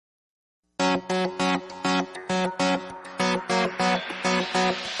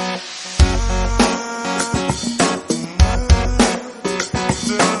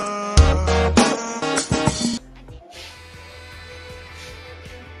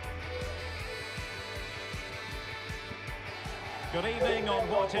Good evening on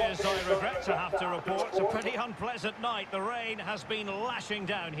what is, I regret to have to report, a pretty unpleasant night. The rain has been lashing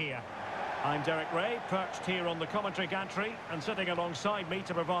down here. I'm Derek Ray, perched here on the commentary gantry, and sitting alongside me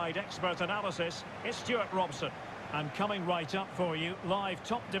to provide expert analysis is Stuart Robson. And coming right up for you, live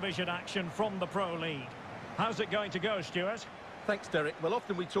top division action from the Pro League. How's it going to go, Stuart? Thanks, Derek. Well,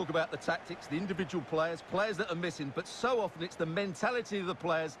 often we talk about the tactics, the individual players that are missing, but so often it's the mentality of the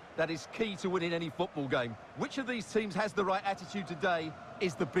players that is key to winning any football game. Which of these teams has the right attitude today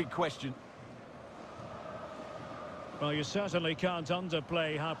is the big question. Well, you certainly can't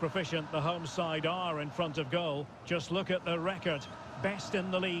underplay how proficient the home side are in front of goal. Just look at the record. Best in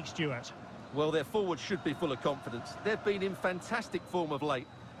the league, Stuart. Well, their forwards should be full of confidence. They've been in fantastic form of late,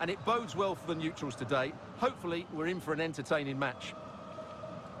 and it bodes well for the neutrals today. Hopefully, we're in for an entertaining match.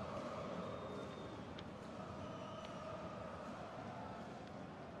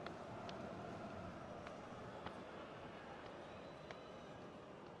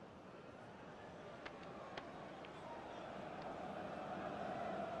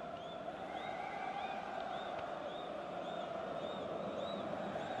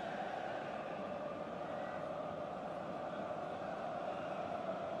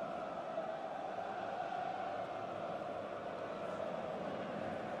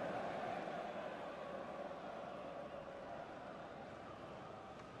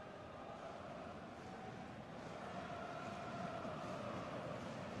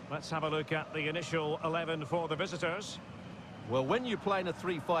 Let's have a look at the initial 11 for the visitors. Well, when you're playing a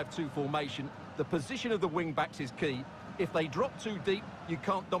 3-5-2 formation, the position of the wing-backs is key. If they drop too deep, you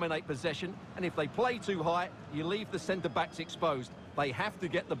can't dominate possession, and if they play too high, you leave the centre-backs exposed. They have to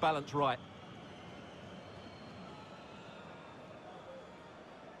get the balance right.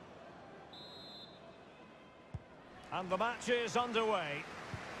 And the match is underway.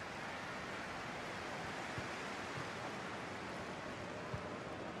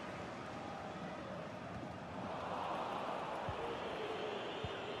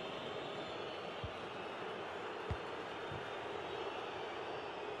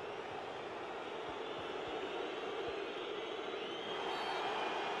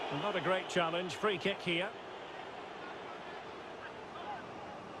 Not a great challenge, free kick here.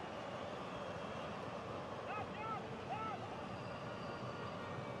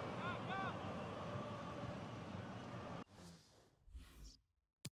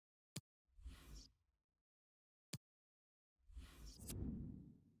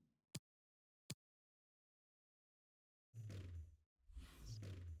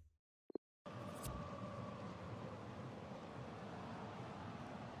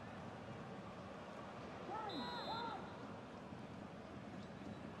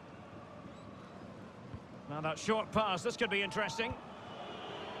 Now that short pass, this could be interesting.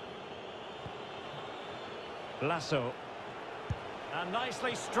 Lasso. And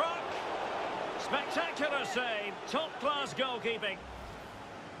nicely struck. Spectacular save. Top-class goalkeeping.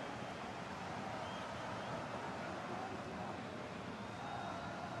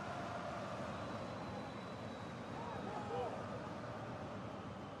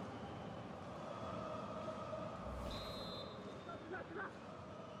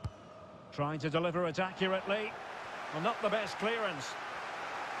 Trying to deliver it accurately. Well, not the best clearance.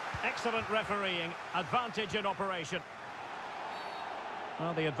 Excellent refereeing. Advantage in operation.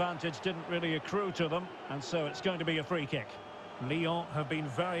 Well, the advantage didn't really accrue to them, and so it's going to be a free kick. Lyon have been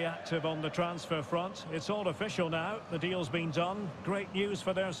very active on the transfer front. It's all official now. The deal's been done. Great news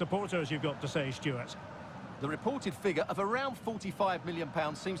for their supporters, you've got to say, Stuart. The reported figure of around £45 million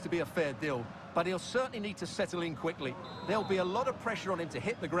seems to be a fair deal, but he'll certainly need to settle in quickly. There'll be a lot of pressure on him to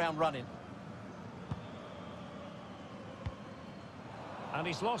hit the ground running. And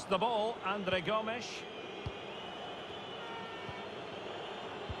he's lost the ball, Andre Gomes.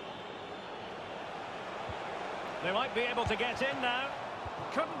 They might be able to get in now.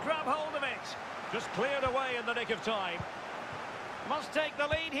 Couldn't grab hold of it. Just cleared away in the nick of time. Must take the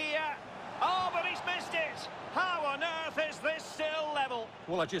lead here. Oh, but he's missed it. How on earth is this still level?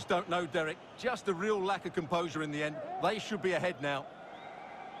 Well, I just don't know, Derek. Just a real lack of composure in the end. They should be ahead now.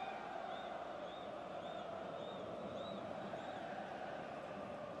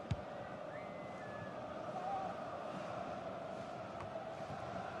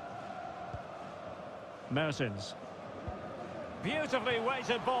 Mertens. Beautifully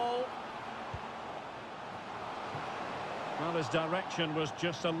weighted ball. Well, his direction was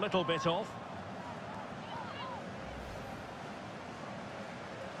just a little bit off.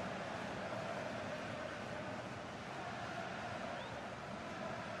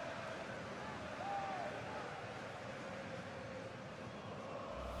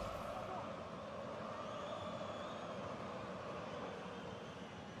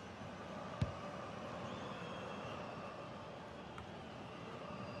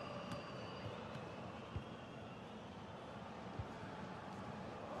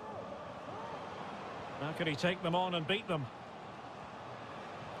 How can he take them on and beat them?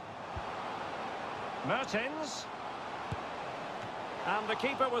 Mertens. And the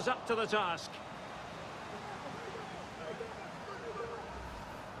keeper was up to the task.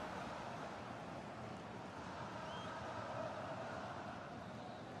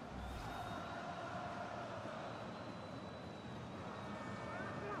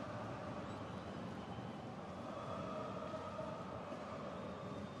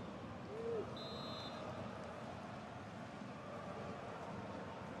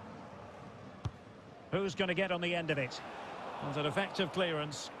 Who's going to get on the end of it? And an effective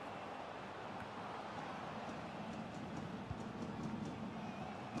clearance.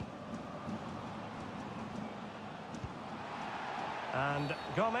 And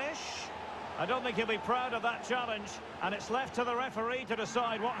Gomes. I don't think he'll be proud of that challenge. And it's left to the referee to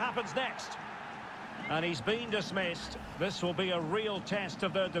decide what happens next. And he's been dismissed. This will be a real test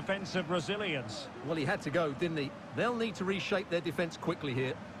of their defensive resilience. Well, he had to go, didn't he? They'll need to reshape their defence quickly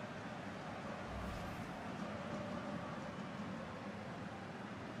here.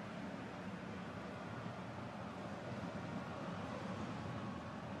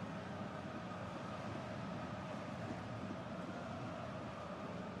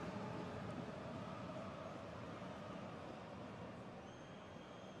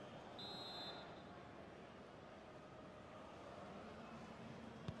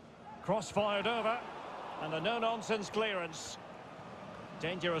 Cross fired over, and a no-nonsense clearance.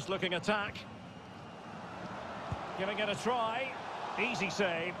 Dangerous looking attack. Giving it a try. Easy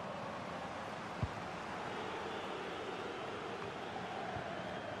save.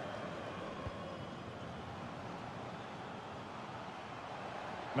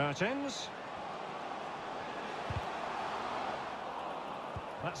 Mertens.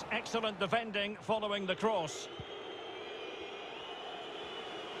 That's excellent defending following the cross.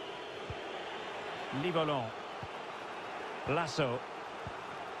 Livolan. Lasso.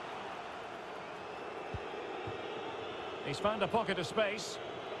 He's found a pocket of space.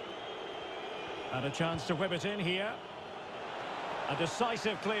 And a chance to whip it in here. A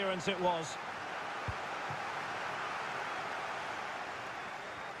decisive clearance it was.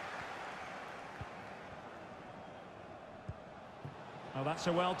 Oh, that's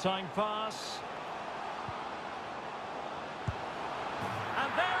a well-timed pass.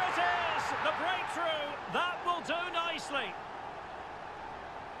 And there it is! The breakthrough! That will do nicely.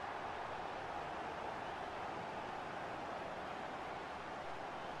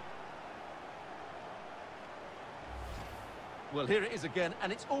 Well, here it is again,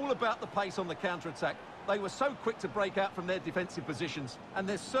 and it's all about the pace on the counter-attack. They were so quick to break out from their defensive positions, and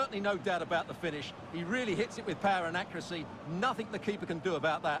there's certainly no doubt about the finish. He really hits it with power and accuracy. Nothing the keeper can do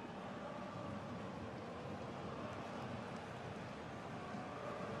about that.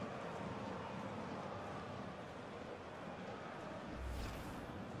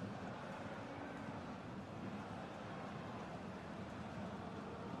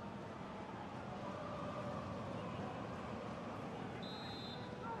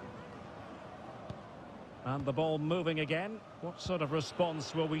 And the ball moving again. What sort of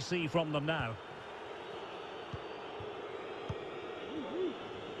response will we see from them now?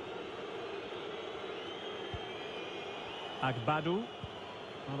 Agbadu.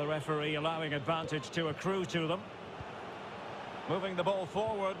 Well, the referee allowing advantage to accrue to them. Moving the ball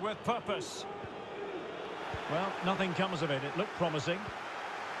forward with purpose. Well, nothing comes of it. It looked promising.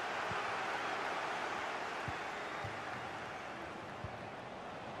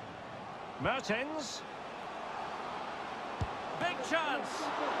 Mertens. Big chance.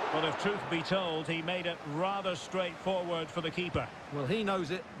 Well, if truth be told, he made it rather straightforward for the keeper. Well, he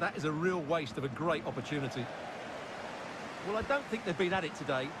knows it. That is a real waste of a great opportunity. Well, I don't think they've been at it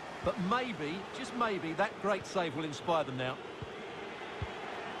today, but maybe, just maybe, that great save will inspire them now.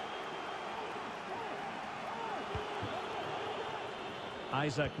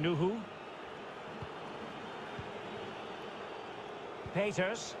 Isaac Nuhu.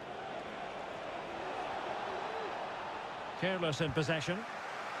 Peters. Careless in possession.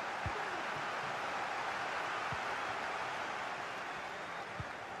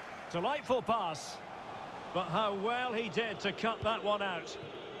 Delightful pass. But how well he did to cut that one out.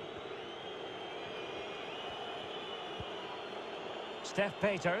 Steph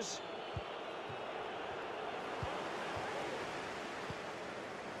Peters.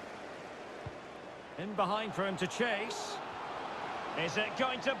 In behind for him to chase. Is it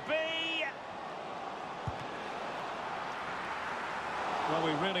going to be? Well,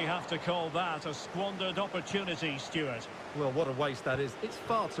 we really have to call that a squandered opportunity, Stuart. Well, what a waste that is. It's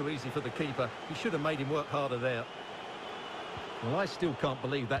far too easy for the keeper. He should have made him work harder there. Well, I still can't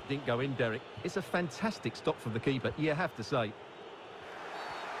believe that didn't go in, Derek. It's a fantastic stop from the keeper, you have to say.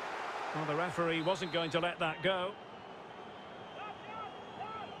 Well, the referee wasn't going to let that go.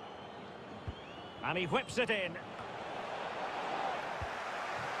 And he whips it in.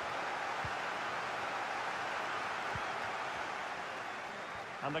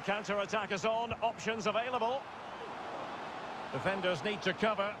 And the counter-attack is on, options available. Defenders need to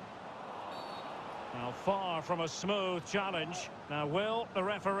cover. Now, far from a smooth challenge. Now, will the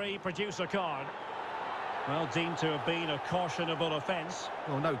referee produce a card? Well, deemed to have been a cautionable offence.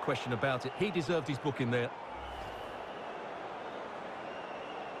 Well, no question about it. He deserved his booking there.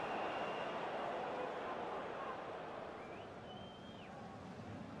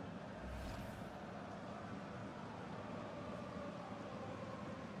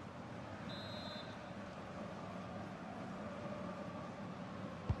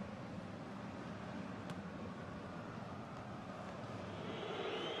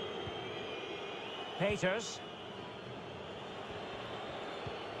 Peters.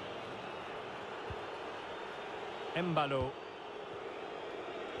 Mbalo.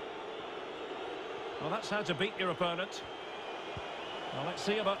 Well, that's how to beat your opponent. Well, let's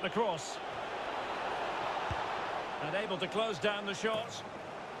see about the cross. And able to close down the shot.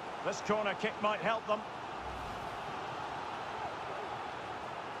 This corner kick might help them.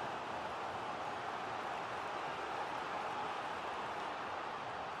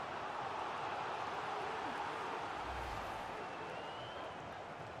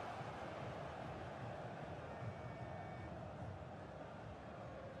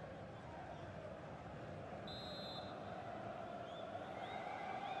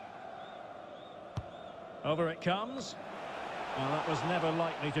 Over it comes. Well, that was never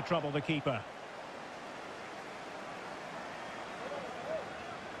likely to trouble the keeper.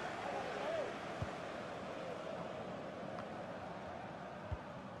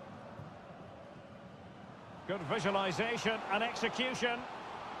 Good visualisation and execution.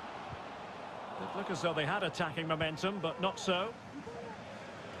 It looked as though they had attacking momentum, but not so.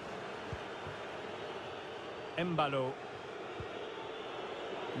 Mbalo.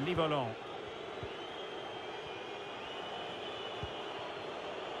 Livolon.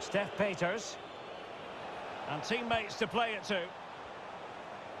 Steph Peters. And teammates to play it to.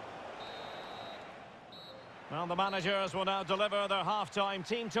 Well, the managers will now deliver their half-time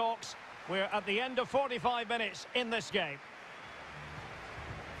team talks. We're at the end of 45 minutes in this game.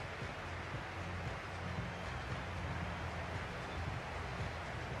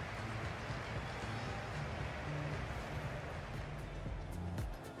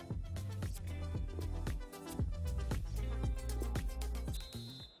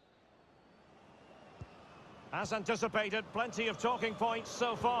 As anticipated, plenty of talking points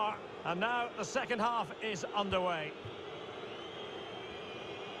so far. And now the second half is underway.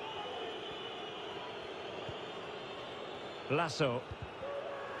 Lasso.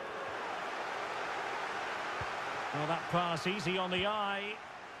 Well, that pass easy on the eye.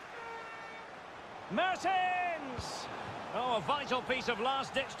 Mertens! Oh, a vital piece of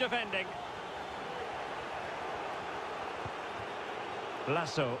last-ditch defending.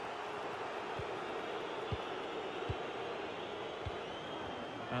 Lasso.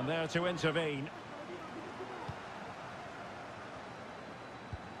 And there to intervene.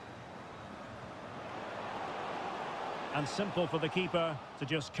 And simple for the keeper to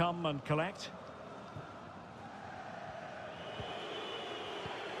just come and collect.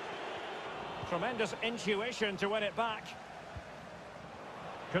 Tremendous intuition to win it back.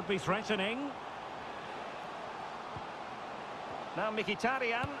 Could be threatening. Now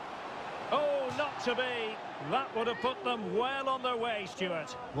Mkhitaryan. Oh, not to be. That would have put them well on their way,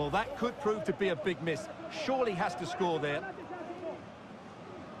 Stuart. Well, that could prove to be a big miss. Surely has to score there.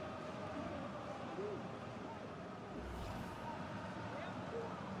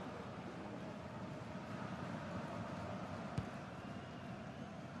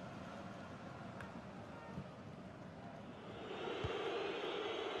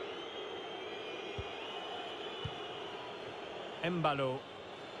 Mbalo.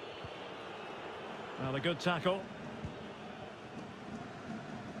 Well, a good tackle.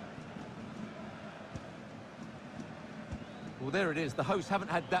 Well, there it is. The hosts haven't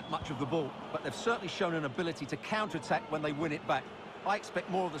had that much of the ball, but they've certainly shown an ability to counter-attack when they win it back. I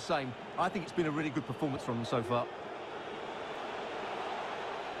expect more of the same. I think it's been a really good performance from them so far.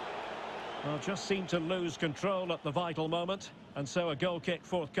 Well, just seemed to lose control at the vital moment, and so a goal kick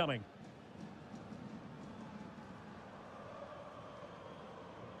forthcoming.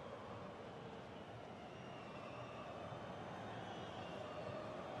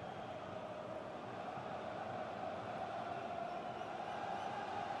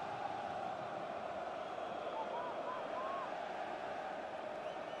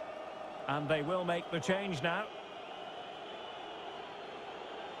 And they will make the change now.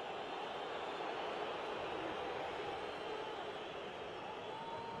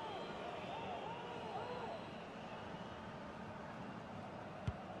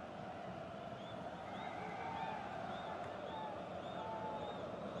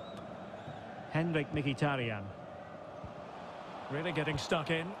 Henrik Mkhitaryan. Really getting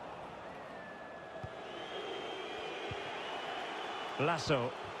stuck in. Lasso.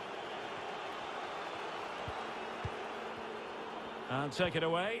 And take it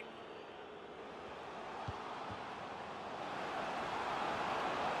away.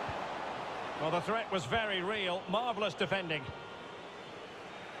 Well, the threat was very real. Marvellous defending.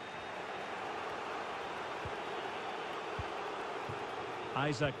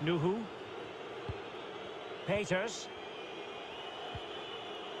 Isaac Nuhu. Peters.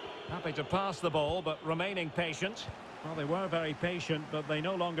 Happy to pass the ball, but remaining patient. Well, they were very patient, but they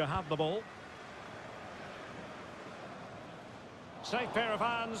no longer have the ball. Safe pair of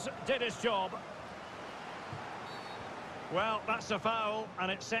hands, did his job. Well, that's a foul,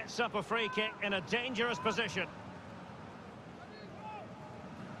 and it sets up a free kick in a dangerous position.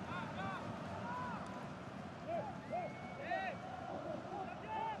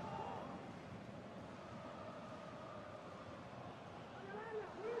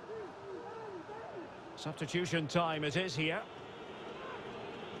 Substitution time it is here.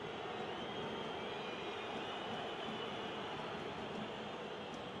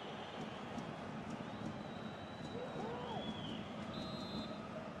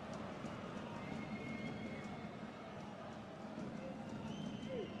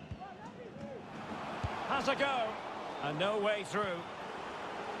 Has a go, and no way through.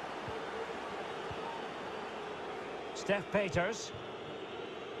 Steph Peters.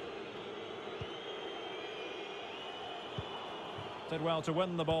 Did well to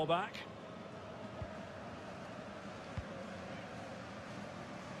win the ball back.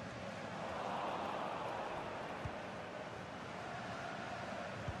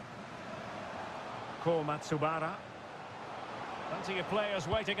 Ko Matsubara. Plenty of players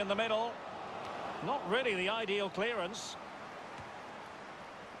waiting in the middle. Not really the ideal clearance.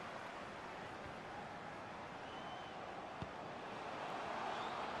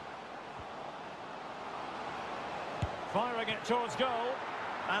 Firing it towards goal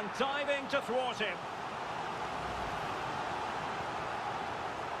and diving to thwart him.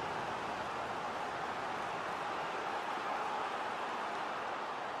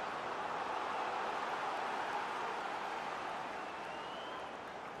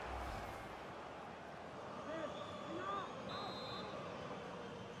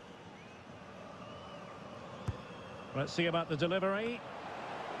 Let's see about the delivery.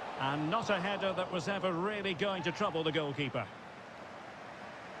 And not a header that was ever really going to trouble the goalkeeper.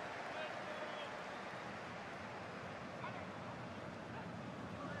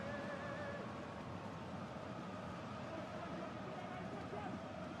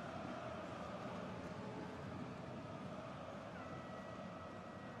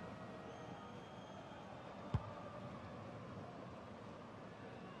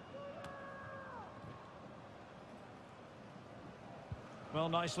 Well,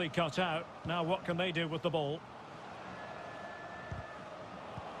 nicely cut out. Now what can they do with the ball?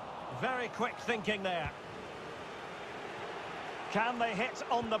 Very quick thinking there. Can they hit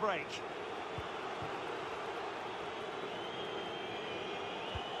on the break?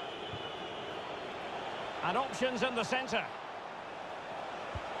 And options in the centre.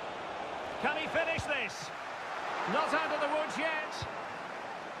 Can he finish this? Not out of the woods yet.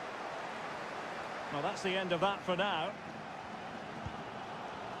 Well, that's the end of that for now.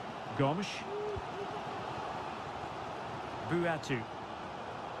 Gomes. Buatu.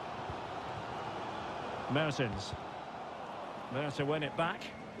 Mertens. There to win it back.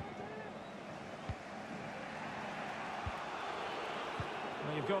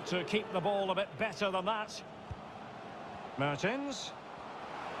 Well, you've got to keep the ball a bit better than that. Mertens.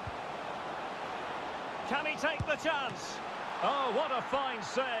 Can he take the chance? Oh, what a fine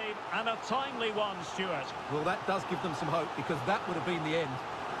save and a timely one, Stuart. Well, that does give them some hope, because that would have been the end.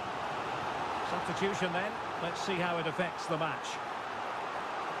 Substitution then. Let's see how it affects the match.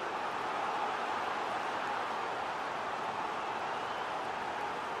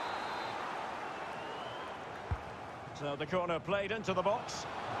 So the corner played into the box.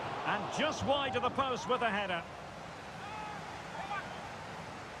 And just wide of the post with a header.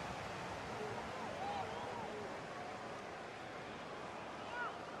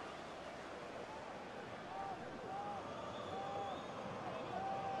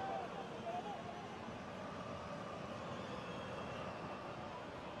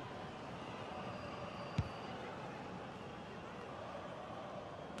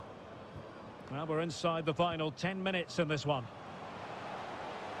 Now we're inside the final 10 minutes in this one.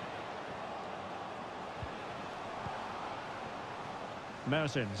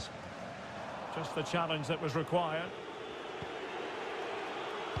 Mertens. Just the challenge that was required.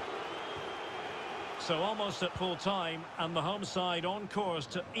 So almost at full time, and the home side on course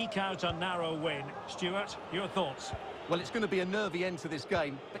to eke out a narrow win. Stuart, your thoughts? Well, it's going to be a nervy end to this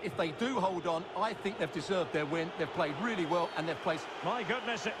game, but if they do hold on, I think they've deserved their win. They've played really well, and they've placed... My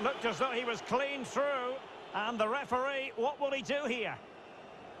goodness, it looked as though he was clean through. And the referee, what will he do here?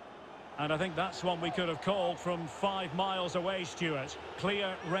 And I think that's one we could have called from 5 miles away, Stuart.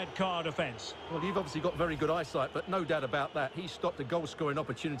 Clear red card offence. Well, you've obviously got very good eyesight, but no doubt about that. He stopped a goal-scoring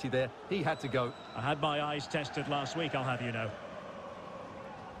opportunity there. He had to go. I had my eyes tested last week, I'll have you know.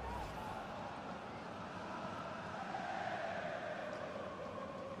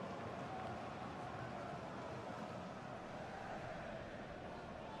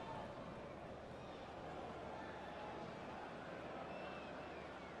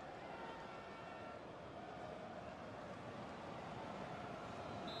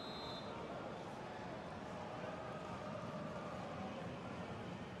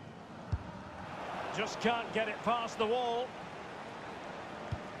 Just can't get it past the wall.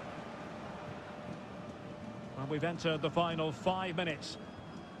 And we've entered the final 5 minutes.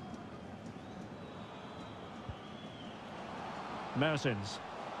 Mertens.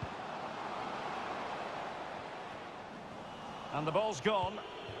 And the ball's gone.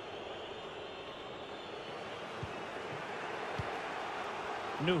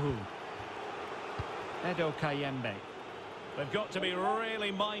 Nuhu. Edo Kayembe. They've got to be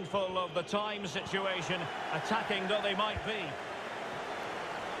really mindful of the time situation, attacking though they might be.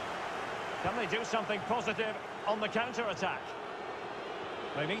 Can they do something positive on the counter-attack?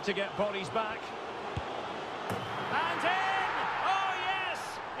 They need to get bodies back. And in! Oh yes!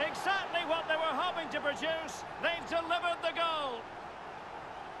 Exactly what they were hoping to produce. They've delivered the goal.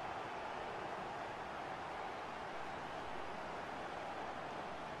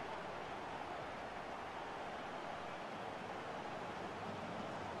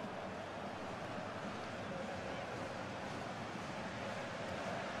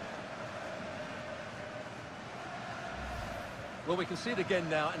 Well, we can see it again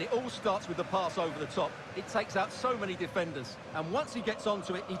now, and it all starts with the pass over the top. It takes out so many defenders, and once he gets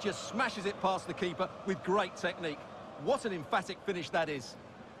onto it, he just smashes it past the keeper with great technique. What an emphatic finish that is.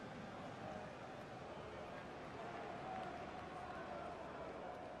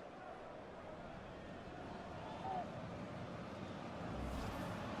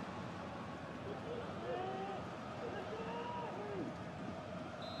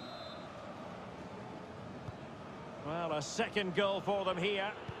 Well, a second goal for them here.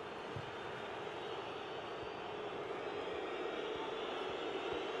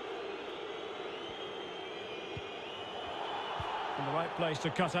 In the right place to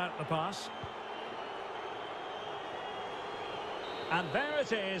cut out the pass. And there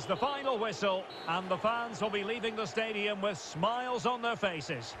it is, the final whistle. And the fans will be leaving the stadium with smiles on their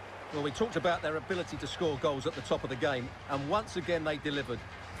faces. Well, we talked about their ability to score goals at the top of the game, and once again they delivered.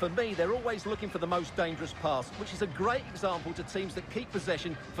 For me, they're always looking for the most dangerous pass, which is a great example to teams that keep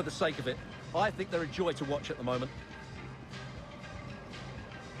possession for the sake of it. I think they're a joy to watch at the moment.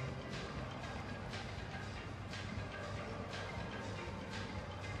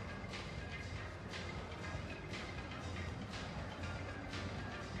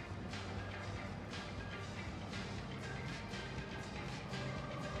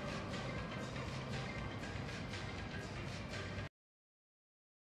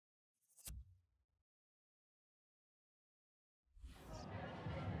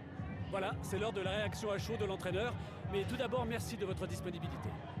 Voilà, c'est l'heure de la réaction à chaud de l'entraîneur. Mais tout d'abord, merci de votre disponibilité.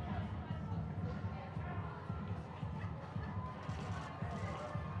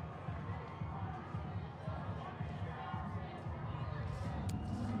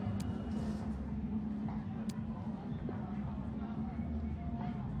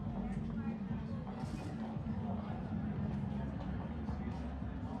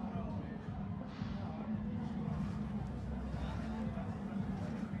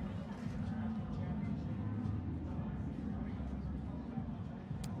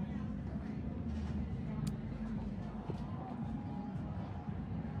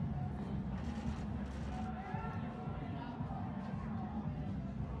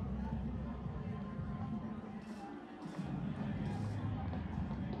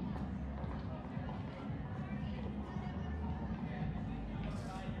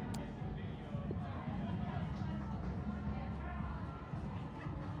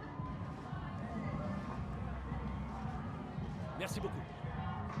 Merci beaucoup.